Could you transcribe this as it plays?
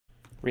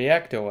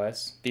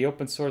ReactOS, the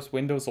open source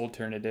Windows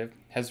alternative,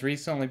 has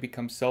recently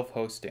become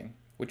self-hosting,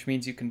 which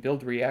means you can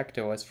build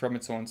ReactOS from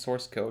its own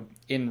source code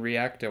in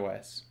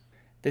ReactOS.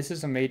 This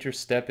is a major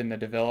step in the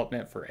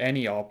development for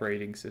any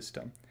operating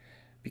system,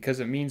 because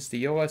it means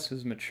the OS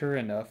is mature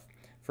enough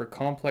for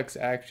complex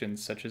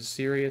actions such as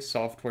serious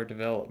software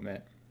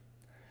development.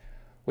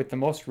 With the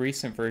most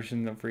recent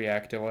version of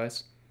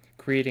ReactOS,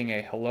 creating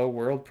a Hello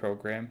World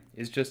program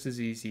is just as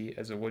easy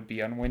as it would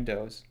be on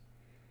Windows.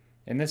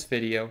 In this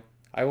video,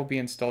 I will be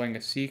installing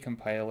a C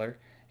compiler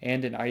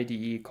and an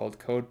IDE called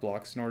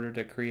CodeBlocks in order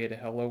to create a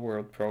Hello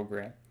World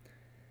program.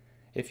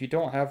 If you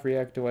don't have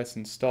ReactOS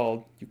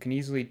installed, you can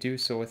easily do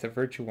so with a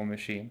virtual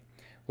machine,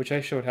 which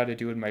I showed how to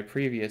do in my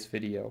previous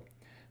video,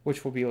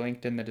 which will be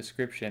linked in the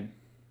description.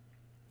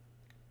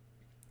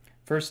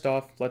 First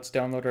off, let's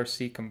download our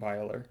C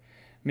compiler,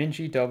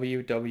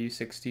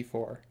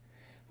 MinGW-W64,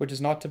 which is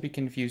not to be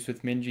confused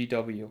with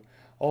MinGW,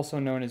 also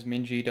known as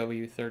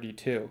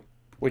MinGW-32.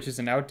 Which is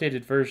an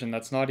outdated version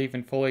that's not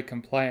even fully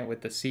compliant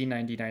with the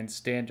C99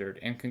 standard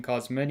and can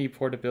cause many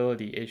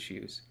portability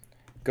issues.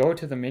 Go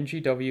to the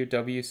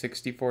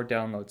MinGW-W64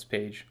 downloads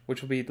page,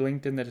 which will be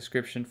linked in the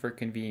description for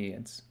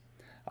convenience.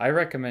 I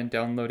recommend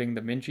downloading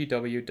the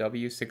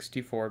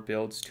MinGW-W64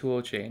 builds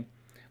toolchain,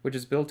 which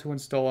is built to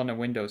install on a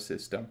Windows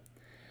system.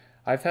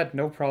 I've had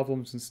no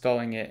problems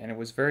installing it and it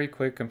was very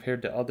quick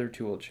compared to other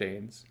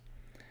toolchains.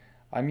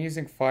 I'm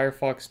using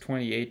Firefox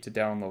 28 to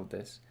download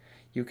this.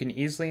 You can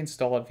easily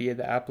install it via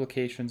the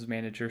Applications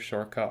Manager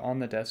shortcut on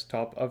the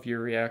desktop of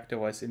your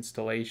ReactOS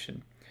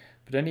installation,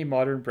 but any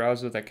modern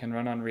browser that can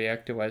run on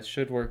ReactOS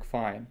should work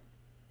fine.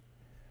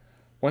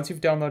 Once you've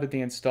downloaded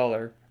the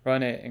installer,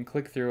 run it and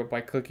click through it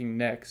by clicking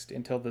Next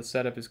until the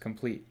setup is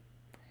complete.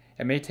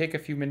 It may take a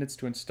few minutes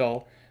to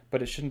install,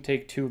 but it shouldn't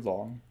take too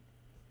long.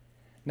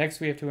 Next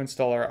we have to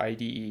install our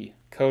IDE,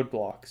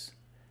 CodeBlocks,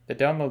 the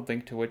download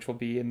link to which will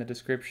be in the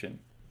description.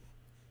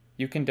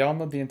 You can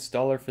download the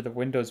installer for the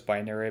Windows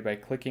binary by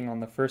clicking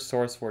on the first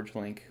SourceForge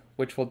link,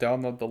 which will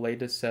download the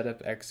latest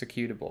setup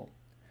executable.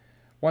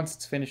 Once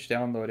it's finished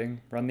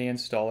downloading, run the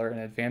installer and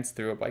advance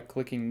through it by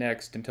clicking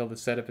Next until the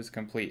setup is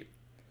complete.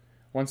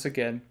 Once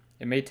again,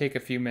 it may take a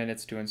few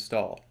minutes to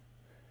install.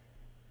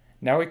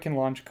 Now we can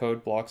launch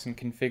CodeBlocks and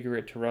configure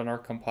it to run our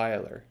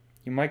compiler.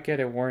 You might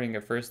get a warning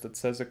at first that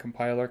says a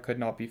compiler could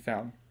not be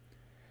found.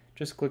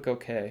 Just click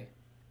OK.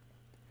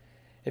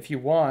 If you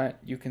want,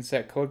 you can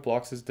set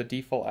CodeBlocks as the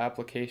default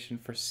application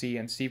for C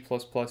and C++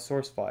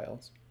 source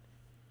files.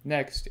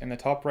 Next, in the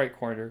top right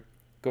corner,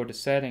 go to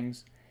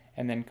Settings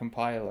and then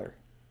Compiler.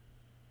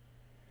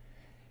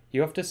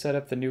 You have to set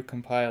up the new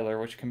compiler,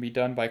 which can be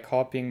done by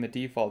copying the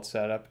default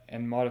setup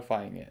and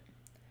modifying it.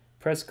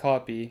 Press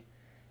Copy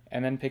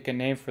and then pick a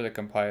name for the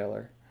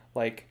compiler,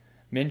 like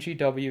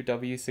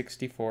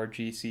MinGW-W64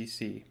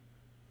 GCC.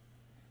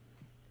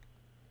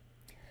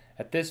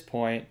 At this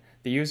point,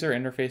 the user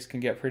interface can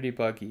get pretty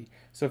buggy,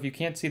 so if you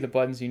can't see the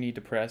buttons you need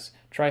to press,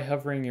 try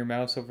hovering your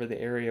mouse over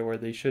the area where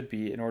they should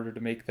be in order to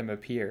make them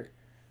appear.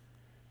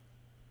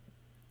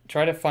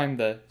 Try to find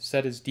the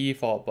Set as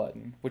Default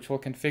button, which will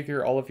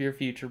configure all of your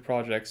future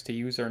projects to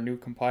use our new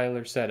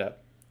compiler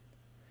setup.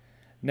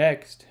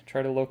 Next,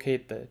 try to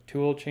locate the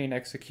Toolchain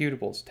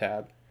Executables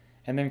tab,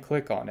 and then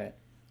click on it.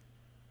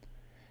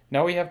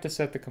 Now we have to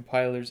set the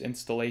compiler's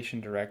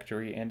installation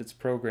directory and its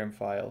program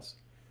files.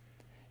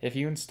 If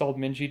you installed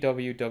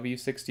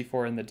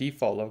MinGW-W64 in the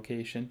default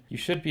location, you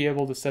should be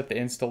able to set the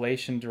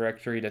installation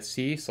directory to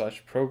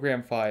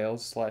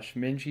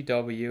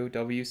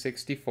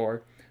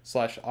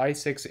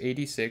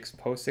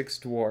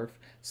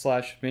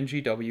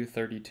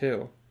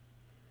c/ProgramFiles/MinGW-W64/i686-POSIX-dwarf/MinGW-32.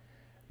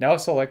 Now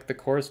select the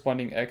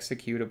corresponding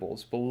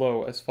executables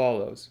below as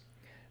follows: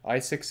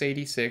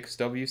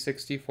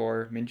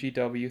 i686-W64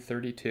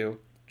 MinGW-32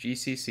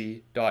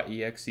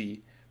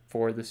 gcc.exe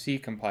for the C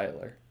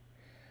compiler,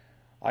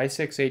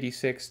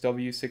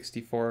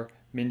 i686-W64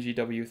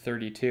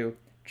 MinGW-32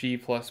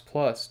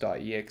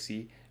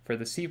 g++.exe for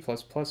the C++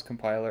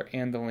 compiler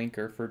and the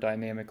linker for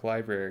dynamic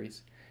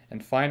libraries,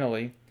 and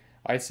finally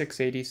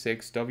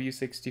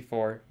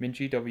i686-W64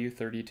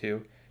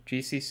 MinGW-32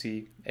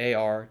 gcc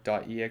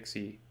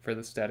ar.exe for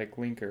the static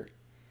linker.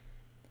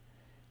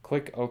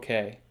 Click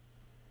OK.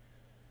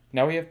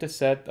 Now we have to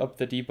set up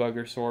the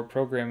debugger so our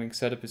programming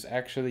setup is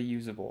actually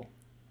usable.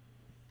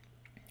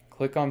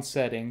 Click on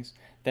Settings,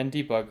 then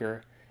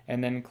Debugger,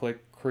 and then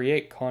click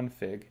Create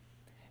Config.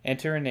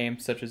 Enter a name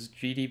such as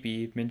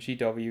GDB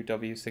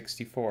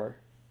MinGW-W64.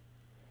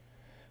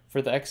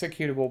 For the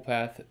executable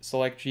path,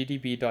 select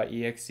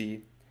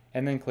gdb.exe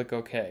and then click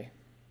OK.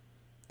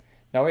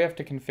 Now we have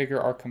to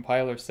configure our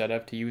compiler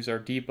setup to use our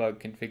debug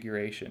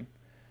configuration.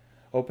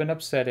 Open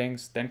up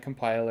Settings, then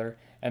Compiler,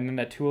 and then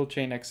the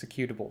Toolchain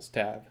Executables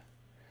tab.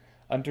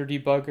 Under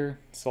Debugger,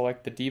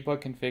 select the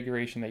debug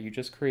configuration that you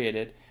just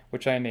created,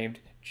 which I named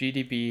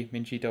GDB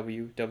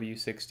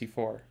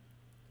MinGW-W64.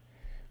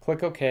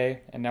 Click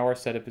OK, and now our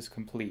setup is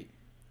complete.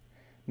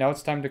 Now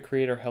it's time to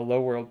create our Hello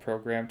World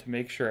program to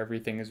make sure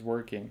everything is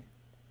working.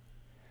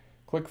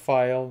 Click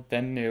File,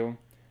 then New,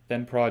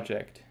 then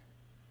Project.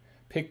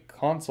 Pick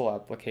Console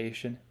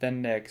Application,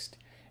 then Next,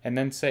 and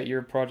then set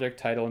your project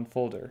title and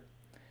folder.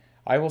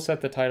 I will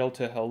set the title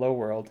to Hello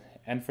World,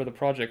 and for the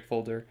project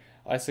folder,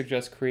 I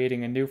suggest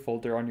creating a new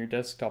folder on your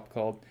desktop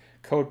called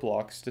Code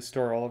Blocks to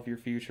store all of your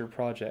future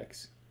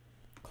projects.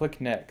 Click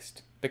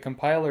Next. The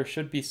compiler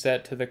should be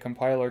set to the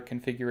compiler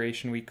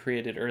configuration we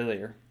created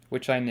earlier,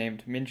 which I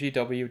named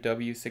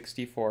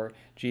MinGW-W64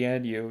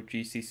 GNU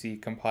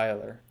GCC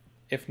compiler.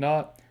 If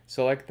not,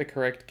 select the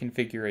correct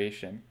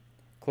configuration.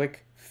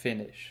 Click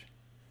Finish.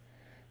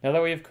 Now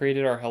that we have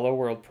created our Hello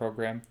World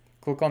program,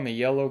 click on the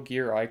yellow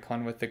gear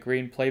icon with the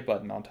green play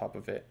button on top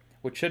of it,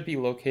 which should be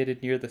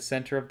located near the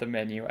center of the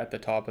menu at the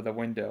top of the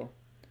window.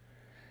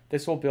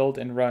 This will build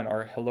and run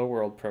our Hello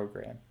World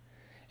program.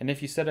 And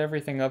if you set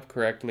everything up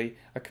correctly,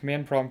 a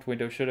command prompt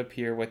window should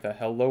appear with a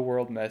Hello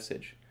World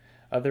message.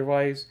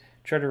 Otherwise,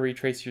 try to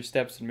retrace your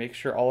steps and make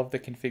sure all of the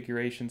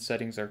configuration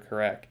settings are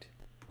correct.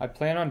 I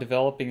plan on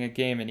developing a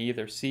game in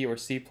either C or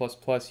C++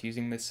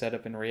 using this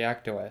setup in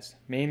ReactOS,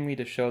 mainly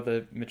to show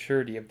the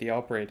maturity of the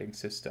operating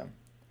system.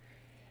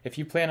 If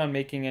you plan on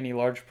making any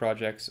large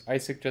projects, I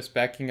suggest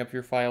backing up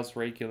your files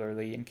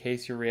regularly in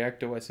case your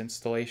ReactOS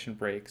installation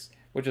breaks,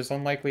 which is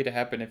unlikely to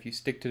happen if you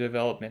stick to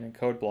development in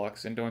code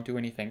blocks and don't do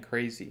anything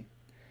crazy.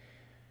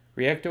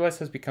 ReactOS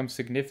has become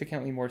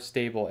significantly more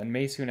stable and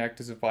may soon act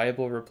as a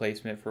viable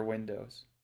replacement for Windows.